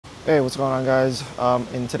Hey, what's going on, guys?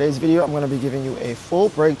 In today's video, I'm going to be giving you a full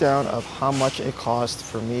breakdown of how much it costs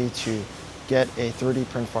for me to get a 3D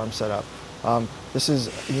print farm set up. This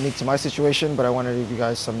is unique to my situation, but I wanted to give you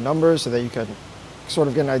guys some numbers so that you can sort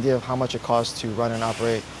of get an idea of how much it costs to run and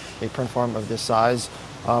operate a print farm of this size.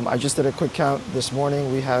 I just did a quick count this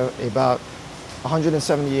morning. We have about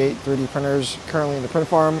 178 3D printers currently in the print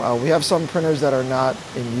farm. We have some printers that are not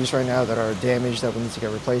in use right now that are damaged that we need to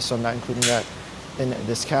get replaced, so I'm not including that in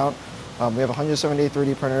this count. We have 178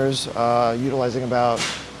 3D printers utilizing about,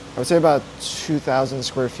 I would say about 2,000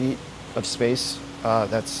 square feet of space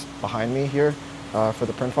that's behind me here for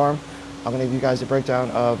the print farm. I'm gonna give you guys a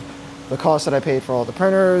breakdown of the cost that I paid for all the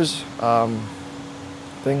printers,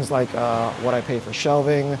 things like what I paid for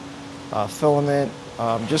shelving, filament,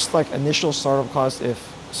 just like initial startup costs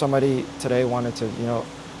if somebody today wanted to,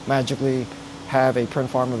 magically have a print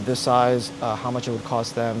farm of this size, how much it would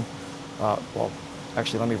cost them. Well,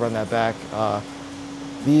 actually, let me run that back.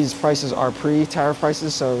 These prices are pre-tariff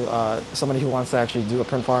prices, so somebody who wants to actually do a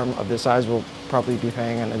print farm of this size will probably be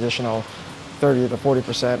paying an additional 30 to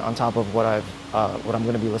 40% on top of what I'm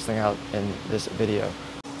going to be listing out in this video.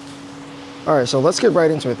 All right, so let's get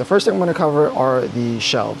right into it. The first thing I'm going to cover are the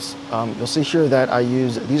shelves. You'll see here that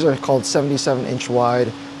these are called 77-inch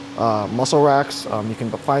wide muscle racks. You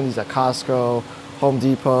can find these at Costco, Home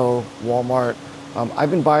Depot, Walmart.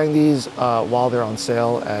 I've been buying these while they're on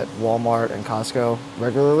sale at Walmart and Costco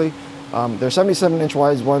regularly. They're 77-inch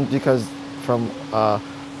wide, one because from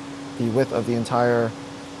the width of the entire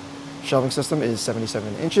shelving system is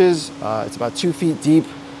 77 inches. It's about 2 feet deep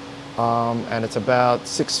and it's about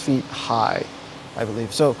 6 feet high, I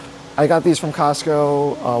believe. So I got these from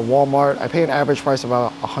Costco, Walmart. I pay an average price of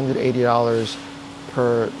about $180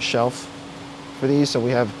 per shelf for these. So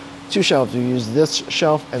we have 2 shelves. We use this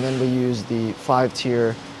shelf and then we use the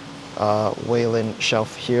 5-tier Wayland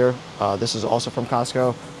shelf here. This is also from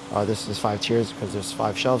Costco. This is 5 tiers because there's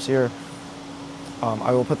 5 shelves here.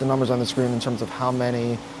 I will put the numbers on the screen in terms of how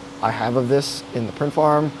many I have of this in the print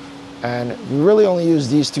farm. And we really only use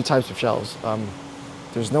these 2 types of shelves.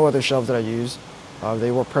 There's no other shelves that I use.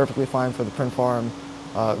 They work perfectly fine for the print farm.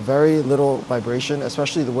 Very little vibration,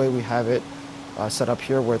 especially the way we have it set up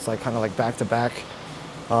here where it's like kind of like back to back.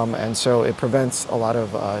 And so it prevents a lot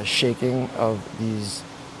of shaking of these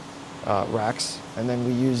racks. And then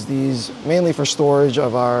we use these mainly for storage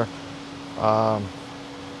of our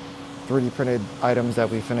 3D printed items that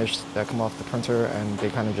we finished that come off the printer, and they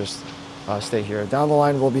kind of just stay here. Down the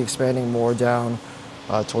line, we'll be expanding more down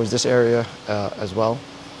towards this area as well.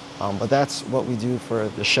 But that's what we do for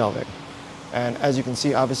the shelving. And as you can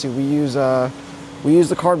see, obviously we use the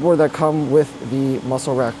cardboard that come with the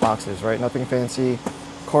muscle rack boxes, right? Nothing fancy.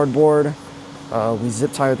 Cardboard. We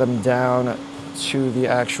zip tie them down to the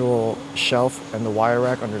actual shelf and the wire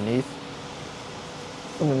rack underneath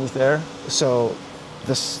there. So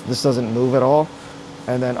this doesn't move at all.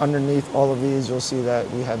 And then underneath all of these, you'll see that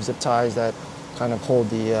we have zip ties that kind of hold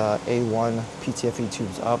the A1 PTFE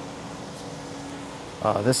tubes up.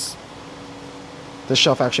 This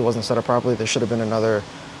shelf actually wasn't set up properly. There should have been another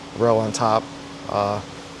row on top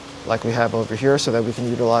like we have over here so that we can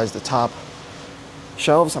utilize the top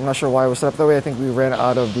shelves. I'm not sure why it was set up that way. I think we ran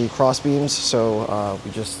out of the cross beams, so we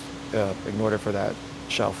just ignored it for that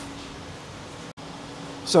shelf.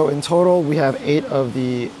 So in total, we have 8 of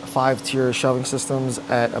the 5-tier shelving systems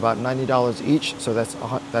at about $90 each. So that's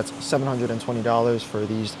 $720 for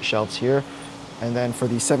these shelves here. And then for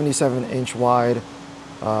the 77-inch wide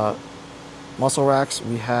muscle racks,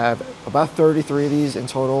 we have about 33 of these in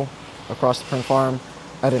total across the print farm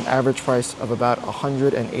at an average price of about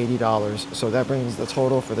 $180. So that brings the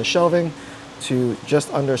total for the shelving to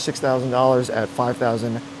just under $6,000 at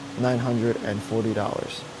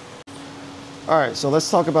 $5,940. All right, so let's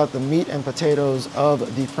talk about the meat and potatoes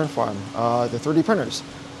of the print farm, the 3D printers.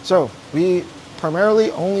 So we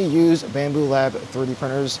primarily only use Bambu Lab 3D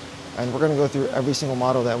printers, and we're gonna go through every single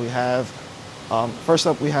model that we have. First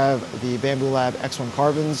up, we have the Bambu Lab X1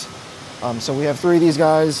 carbons. So we have 3 of these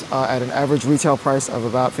guys at an average retail price of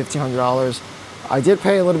about $1,500. I did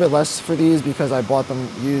pay a little bit less for these because I bought them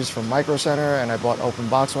used from Micro Center and I bought open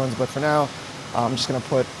box ones, but for now, I'm just gonna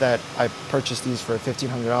put that I purchased these for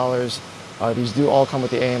 $1,500. These do all come with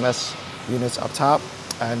the AMS units up top,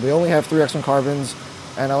 and we only have 3 X1 carbons,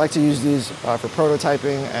 and I like to use these for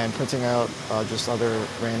prototyping and printing out just other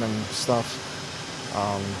random stuff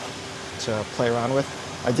to play around with.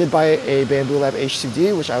 I did buy a Bambu Lab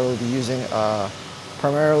H2D, which I will be using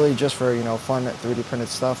primarily just for fun 3D printed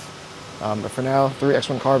stuff. But for now, 3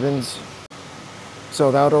 X1 carbons.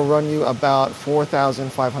 So that'll run you about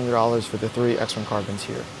 $4,500 for the 3 X1 carbons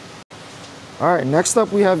here. All right, next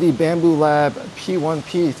up we have the Bambu Lab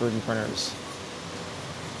P1P 3D printers.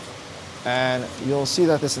 And you'll see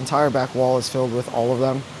that this entire back wall is filled with all of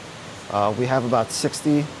them. We have about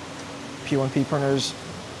 60 P1P printers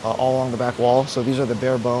all along the back wall. So these are the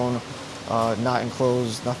bare bone, not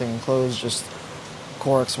enclosed, nothing enclosed, just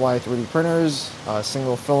Core XY 3D printers,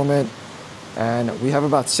 single filament. And we have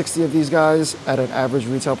about 60 of these guys at an average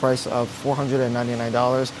retail price of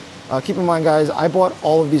 $499. Keep in mind, guys, I bought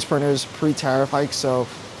all of these printers pre-tariff hike. So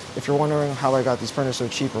if you're wondering how I got these printers so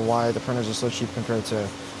cheap or why the printers are so cheap compared to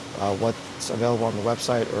what's available on the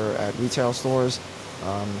website or at retail stores,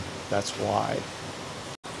 that's why.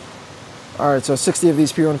 All right, so 60 of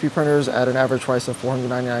these P1P printers at an average price of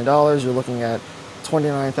 $499. You're looking at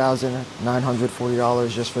 $29,940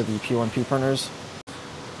 just for the P1P printers.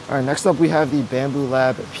 All right, next up we have the Bambu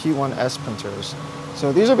Lab P1S printers.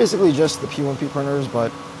 So these are basically just the P1P printers,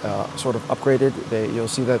 but sort of upgraded. You'll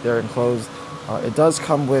see that they're enclosed. It does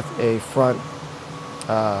come with a front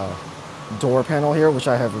door panel here, which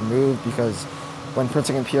I have removed because when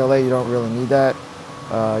printing in PLA, you don't really need that.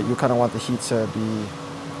 You kind of want the heat to be,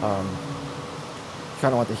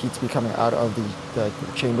 coming out of the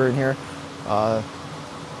chamber in here.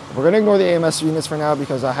 We're going to ignore the AMS units for now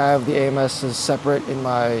because I have the AMSs separate in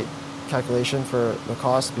my calculation for the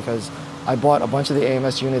cost because I bought a bunch of the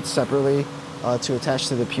AMS units separately to attach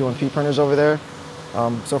to the P1P printers over there.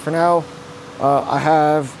 So for now, I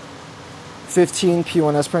have 15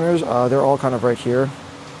 P1S printers. They're all kind of right here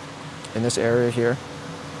in this area here.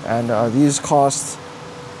 And these cost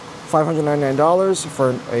 $599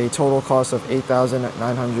 for a total cost of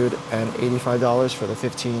 $8,985 for the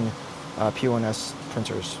 15 P1S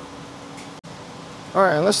printers. All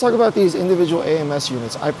right, and let's talk about these individual AMS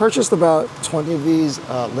units. I purchased about 20 of these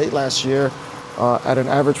late last year at an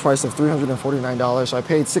average price of $349. So I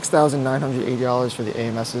paid $6,980 for the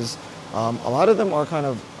AMSs. A lot of them are kind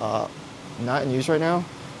of not in use right now.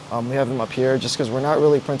 We have them up here just because we're not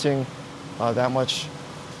really printing that much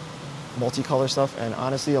multicolor stuff. And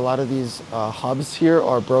honestly, a lot of these hubs here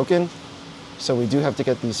are broken. So we do have to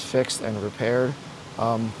get these fixed and repaired.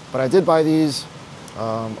 But I did buy these.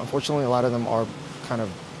 Unfortunately, a lot of them are kind of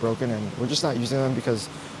broken and we're just not using them because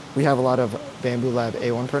we have a lot of Bambu Lab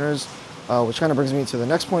A1 printers, which kind of brings me to the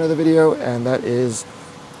next point of the video, and that is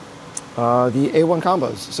the A1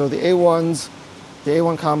 combos. So the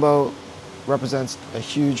A1 combo represents a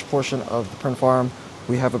huge portion of the print farm.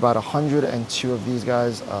 We have about 102 of these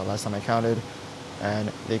guys, last time I counted, and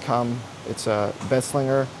they come, it's a bed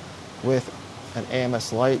slinger with an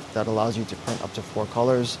AMS light that allows you to print up to 4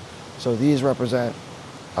 colors. So these represent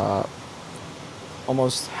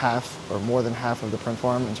almost half or more than half of the print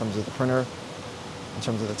farm in terms of the printer, in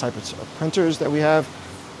terms of the type of printers that we have.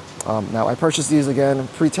 Now I purchased these again,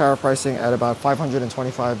 pre-tariff pricing at about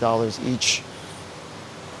 $525 each.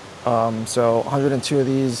 So 102 of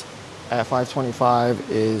these at $525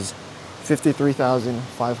 is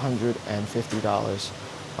 $53,550.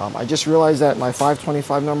 I just realized that my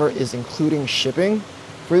 $525 number is including shipping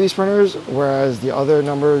for these printers, whereas the other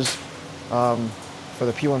numbers for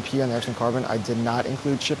the P1P and the X1 Carbon, I did not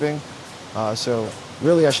include shipping. So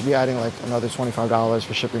really I should be adding like another $25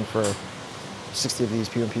 for shipping for 60 of these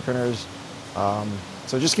P1P printers.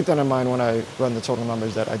 So just keep that in mind when I run the total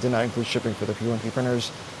numbers, that I did not include shipping for the P1P printers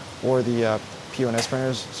or the P1S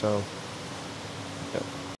printers. So, yeah.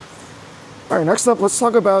 All right, next up, let's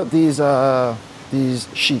talk about these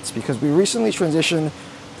sheets, because we recently transitioned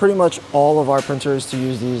pretty much all of our printers to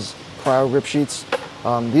use these CryoGrip sheets.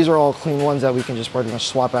 These are all clean ones that we can just pretty much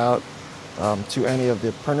swap out to any of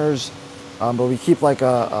the printers. But we keep like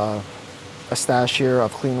a stash here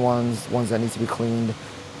of clean ones that need to be cleaned.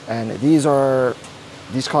 And these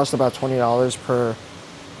cost about $20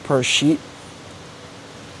 per sheet.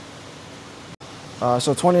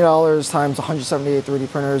 So $20 times 178 3D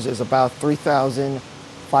printers is about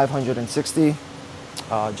 $3,560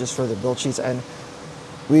 just for the build sheets. And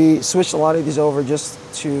we switched a lot of these over just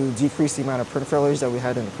to decrease the amount of print failures that we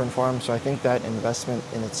had in the print farm. So I think that investment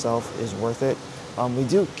in itself is worth it. We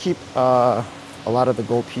do keep a lot of the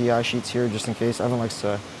gold PEI sheets here just in case. Evan likes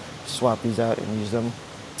to swap these out and use them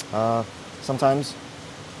sometimes.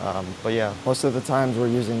 But yeah, most of the times we're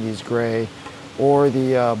using these gray or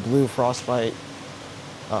the blue frostbite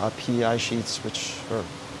PEI sheets, which are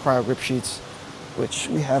CryoGrip sheets, which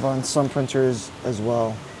we have on some printers as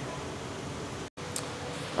well.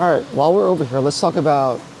 All right, while we're over here, let's talk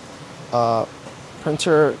about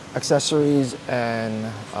printer accessories and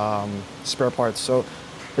spare parts. So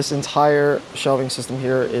this entire shelving system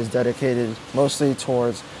here is dedicated mostly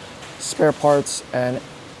towards spare parts and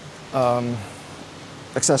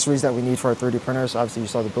accessories that we need for our 3D printers. Obviously, you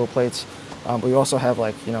saw the build plates. But we also have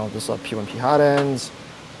like, you know, this P1P hot ends,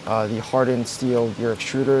 the hardened steel gear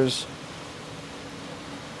extruders,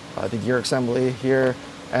 the gear assembly here,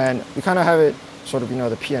 and we kind of have it sort of, you know,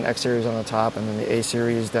 the P and X series on the top, and then the A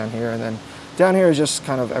series down here, and then down here is just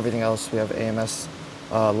kind of everything else. We have AMS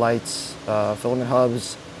lights, filament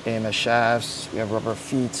hubs, AMS shafts, we have rubber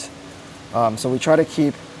feet. So we try to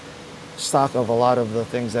keep stock of a lot of the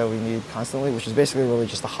things that we need constantly, which is basically really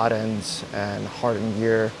just the hot ends and hardened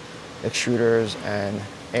gear, extruders, and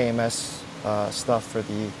AMS stuff for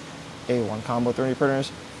the A1 combo 3D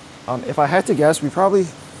printers. If I had to guess, we probably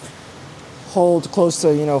hold close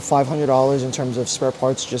to, you know, $500 in terms of spare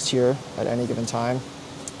parts just here at any given time.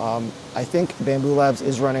 I think Bambu Labs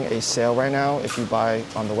is running a sale right now. If you buy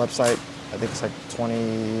on the website, I think it's like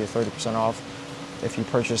 20–30% off if you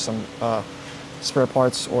purchase some spare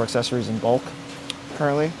parts or accessories in bulk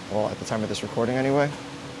currently, well, at the time of this recording anyway.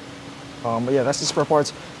 But yeah, that's the spare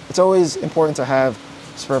parts. It's always important to have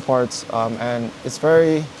spare parts, and it's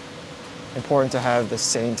very important to have the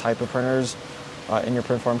same type of printers in your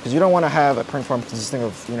print farm, because you don't want to have a print farm consisting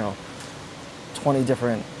of, you know, 20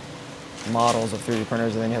 different models of 3D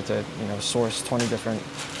printers, and then you have to, you know, source 20 different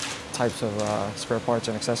types of spare parts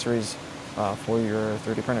and accessories for your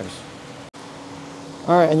 3D printers.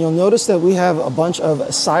 All right, and you'll notice that we have a bunch of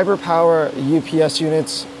CyberPower UPS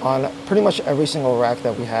units on pretty much every single rack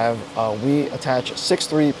that we have. We attach 6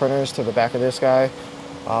 3D printers to the back of this guy.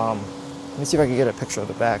 Let me see if I can get a picture of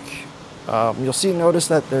the back. You'll notice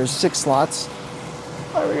that there's 6 slots.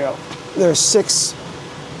 There we go. There's 6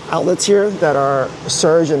 outlets here that are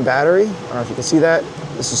surge and battery. I don't know if you can see that.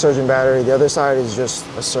 This is surge and battery. The other side is just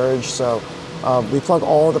a surge. So we plug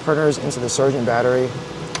all the printers into the surge and battery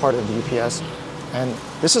part of the UPS. And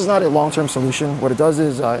this is not a long-term solution. What it does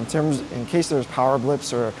is, in case there's power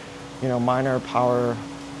blips or, you know, minor power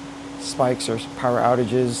spikes or power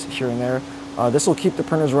outages here and there, this will keep the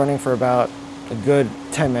printers running for about a good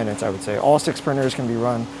 10 minutes, I would say. All 6 printers can be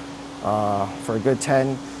run for a good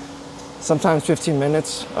 10, sometimes 15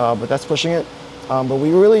 minutes, but that's pushing it. But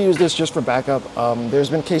we really use this just for backup. There's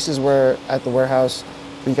been cases where at the warehouse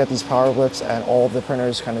we get these power blips and all of the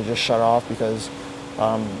printers kind of just shut off because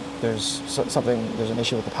there's an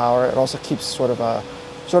issue with the power. It also keeps sort of a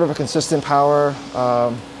consistent power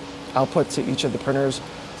output to each of the printers.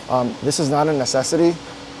 This is not a necessity,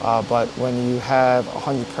 but when you have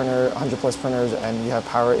 100 plus printers and you have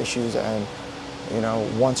power issues, and, you know,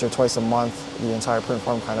 once or twice a month the entire print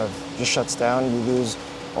farm kind of just shuts down, you lose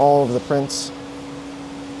all of the prints,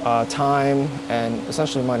 time, and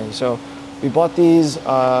essentially money. So we bought these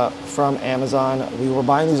from Amazon. We were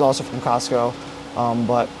buying these also from Costco.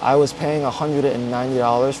 But I was paying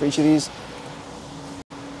 $190 for each of these.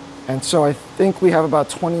 And so I think we have about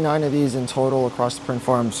 29 of these in total across the print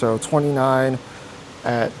farm. So 29 units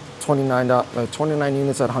at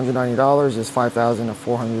 $190 is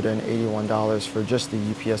 $5,481 for just the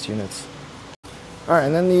UPS units. All right,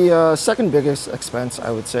 and then the second biggest expense,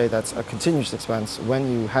 I would say, that's a continuous expense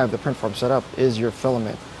when you have the print farm set up, is your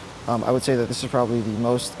filament. I would say that this is probably the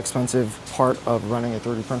most expensive part of running a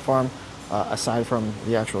 3D print farm, aside from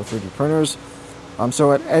the actual 3D printers.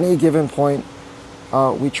 So at any given point,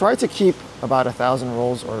 we try to keep about 1,000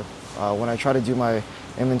 rolls, or when I try to do my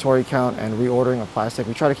inventory count and reordering of plastic,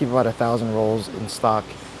 we try to keep about 1,000 rolls in stock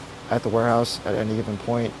at the warehouse at any given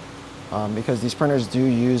point, because these printers do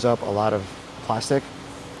use up a lot of plastic.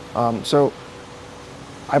 So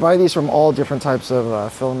I buy these from all different types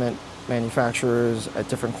of filament manufacturers at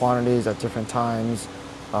different quantities at different times.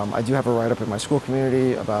 I do have a write-up in my Skool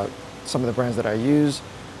community about some of the brands that I use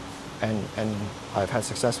and I've had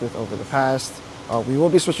success with over the past. We will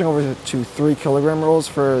be switching over to 3 kilogram rolls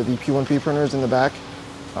for the P1P printers in the back.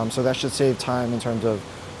 So that should save time in terms of,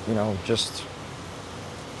 you know, just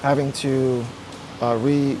having to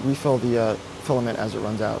refill the filament as it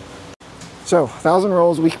runs out. So 1,000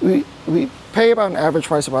 rolls, we pay about an average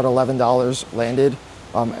price about $11 landed.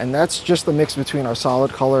 And that's just the mix between our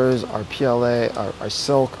solid colors, our PLA, our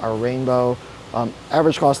silk, our rainbow.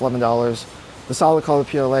 Average cost $11. The solid color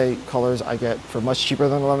PLA colors I get for much cheaper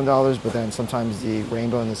than $11, but then sometimes the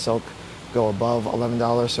rainbow and the silk go above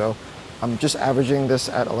 $11. So I'm just averaging this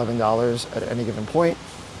at $11 at any given point.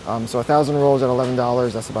 So 1,000 rolls at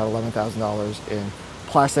 $11, that's about $11,000 in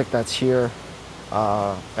plastic that's here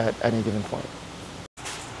at any given point.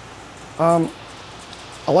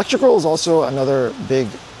 Electrical is also another big,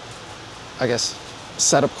 I guess,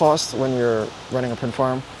 setup cost when you're running a print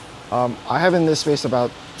farm. I have in this space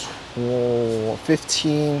about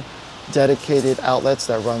 15 dedicated outlets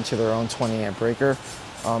that run to their own 20 amp breaker.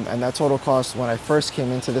 And that total cost when I first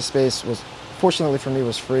came into this space was, fortunately for me,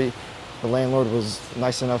 was free. the landlord was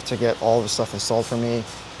nice enough to get all the stuff installed for me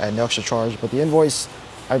at no extra charge. But the invoice,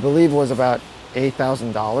 I believe, was about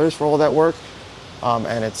 $8,000 for all that work.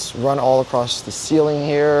 And it's run all across the ceiling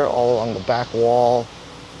here, all along the back wall,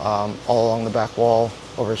 all along the back wall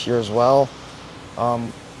over here as well.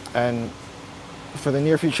 And for the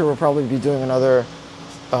near future, we'll probably be doing another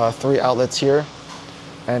 3 outlets here.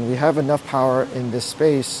 And we have enough power in this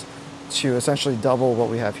space to essentially double what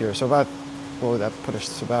we have here. So about, what would that put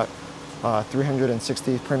us to? About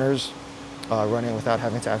 360 printers running without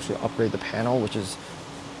having to actually upgrade the panel, which is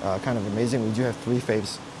kind of amazing. We do have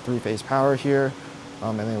three-phase power here.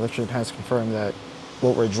 And the electrician has confirmed that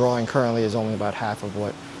what we're drawing currently is only about half of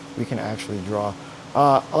what we can actually draw.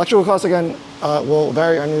 Electrical costs, again, will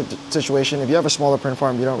vary on your situation. If you have a smaller print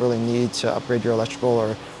farm, you don't really need to upgrade your electrical,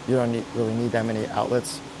 or you don't really need that many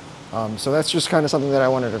outlets. So that's just kind of something that I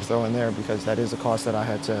wanted to throw in there, because that is a cost that I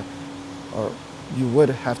had to, or you would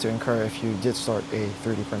have to incur if you did start a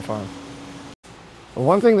 3D print farm.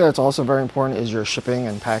 One thing that's also very important is your shipping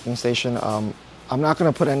and packing station. I'm not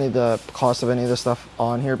going to put any of the cost of any of this stuff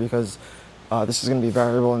on here, because this is going to be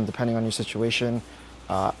variable and depending on your situation.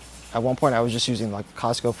 At one point I was just using like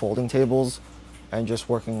Costco folding tables and just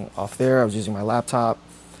working off there. I was using my laptop.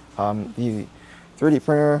 The 3D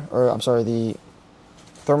printer, or I'm sorry, the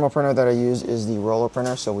thermal printer that I use is the roller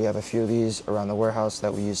printer. So we have a few of these around the warehouse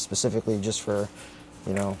that we use specifically just for,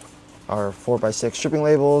 you know, our 4x6 shipping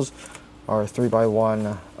labels, our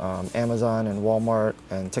 3x1 Amazon and Walmart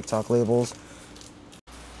and TikTok labels.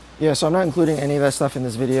 Yeah, so I'm not including any of that stuff in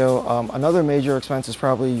this video. Another major expense is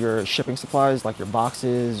probably your shipping supplies, like your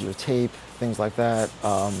boxes, your tape, things like that.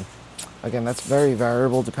 Again, that's very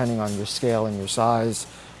variable depending on your scale and your size.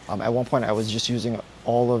 At one point I was just using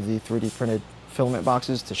all of the 3D printed filament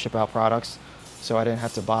boxes to ship out products, so I didn't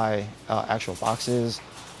have to buy actual boxes.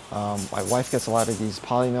 My wife gets a lot of these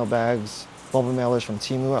polymail bags, bubble mailers from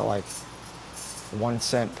Temu at like 1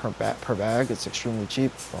 cent per bag. It's extremely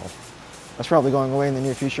cheap. Well, that's probably going away in the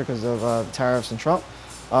near future because of tariffs and Trump.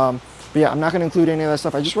 But yeah, I'm not going to include any of that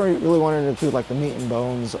stuff. I just really wanted to include like the meat and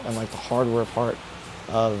bones and like the hardware part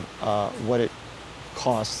of what it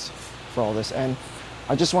costs for all this. And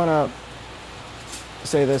I just want to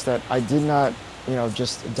say this, that I did not, you know,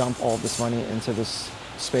 just dump all this money into this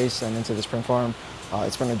space and into this print farm.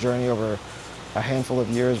 It's been a journey over a handful of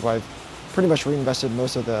years where I've pretty much reinvested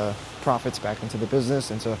most of the profits back into the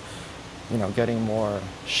business, into, you know, getting more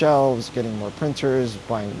shelves, getting more printers,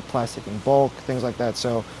 buying plastic in bulk, things like that.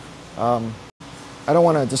 So I don't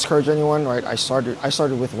want to discourage anyone, right? I started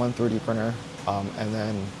with one 3D printer, and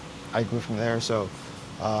then I grew from there. So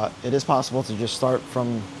it is possible to just start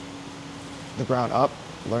from the ground up,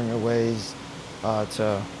 learn your ways,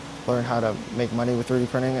 to learn how to make money with 3D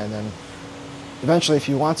printing, and then eventually, if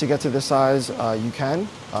you want to get to this size, you can.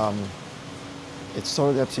 It's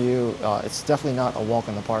totally up to you. It's definitely not a walk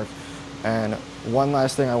in the park. And one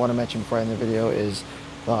last thing I want to mention before I end the video is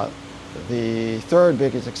the third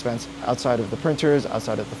biggest expense outside of the printers,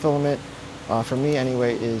 outside of the filament, for me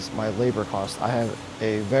anyway, is my labor cost. I have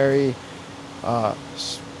a very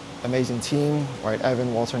amazing team, right?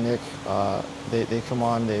 Evan, Walter, Nick, they come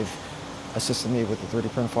on, they've assisted me with the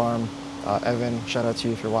 3D print farm. Evan, shout out to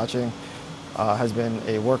you if you're watching, has been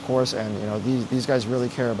a workhorse, and you know, these guys really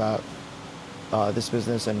care about this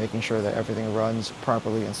business and making sure that everything runs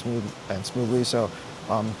properly and smoothly. So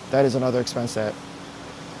that is another expense that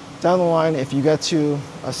down the line, if you get to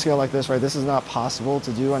a scale like this, right, this is not possible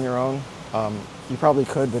to do on your own. You probably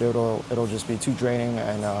could, but it'll just be too draining,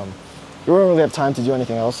 and you won't really have time to do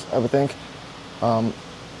anything else, I would think.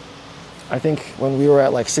 I think when we were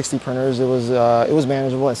at like 60 printers, it was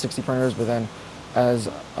manageable at 60 printers, but then as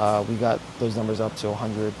we got those numbers up to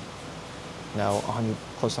 100, now 100,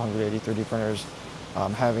 close to 180 3D printers,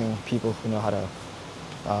 having people who know how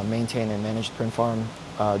to maintain and manage the print farm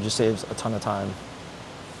just saves a ton of time.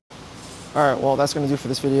 All right, well, that's going to do for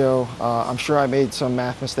this video. I'm sure I made some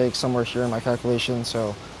math mistakes somewhere here in my calculation,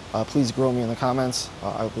 so please grill me in the comments.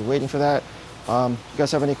 I'll be waiting for that. If you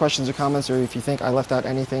guys have any questions or comments, or if you think I left out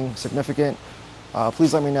anything significant,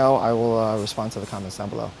 please let me know. I will respond to the comments down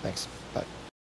below. Thanks. Bye.